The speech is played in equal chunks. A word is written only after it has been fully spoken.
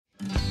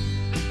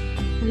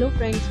Hello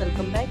friends,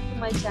 welcome back to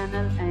my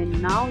channel,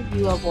 and now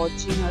you are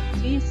watching a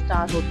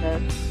 3-star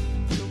hotel.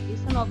 The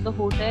location of the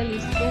hotel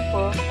is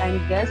superb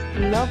and guests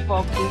love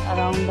walking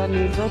around the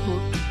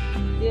neighborhood.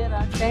 There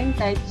are 10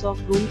 types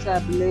of rooms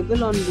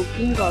available on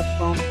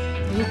booking.com.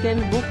 You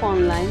can book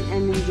online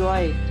and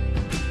enjoy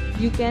it.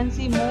 You can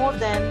see more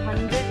than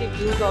 100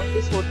 reviews of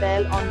this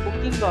hotel on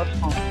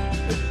booking.com.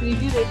 Its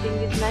review rating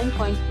is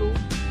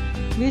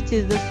 9.2, which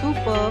is the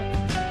superb.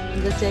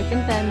 The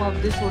check-in time of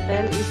this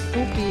hotel is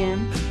 2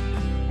 p.m.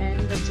 and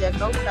the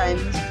checkout time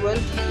is 12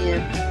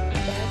 p.m.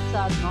 Pets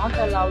are not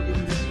allowed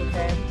in this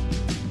hotel.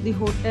 The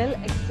hotel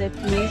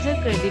accepts major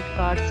credit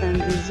cards and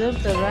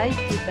reserves the right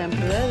to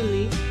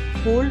temporarily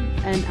hold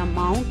an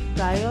amount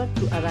prior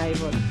to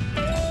arrival.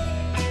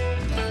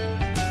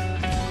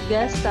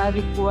 Guests are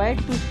required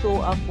to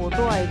show a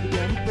photo ID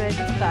and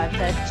credit cards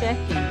at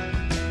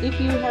check-in. If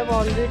you have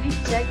already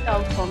checked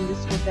out from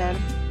this hotel,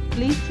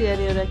 please share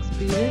your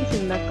experience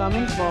in the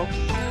comment box.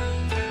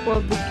 For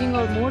booking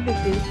or more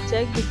details,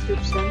 check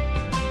description.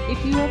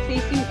 If you are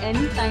facing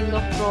any kind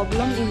of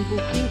problem in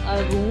booking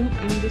a room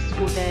in this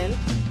hotel,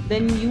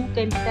 then you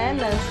can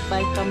tell us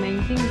by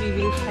commenting.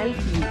 We will help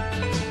you.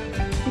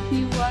 If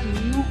you are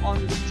new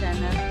on this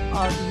channel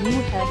or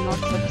you have not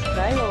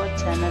subscribed our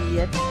channel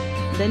yet,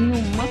 then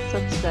you must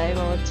subscribe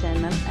our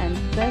channel and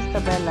press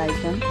the bell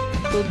icon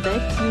so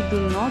that you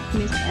do not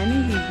miss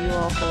any video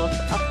of our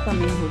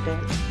upcoming hotel.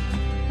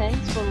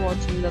 Thanks for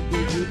watching the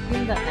video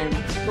till the end.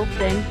 So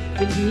friends,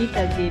 we'll meet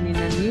again in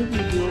a new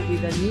video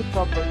with a new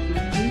property.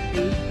 Be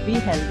safe, be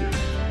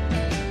healthy.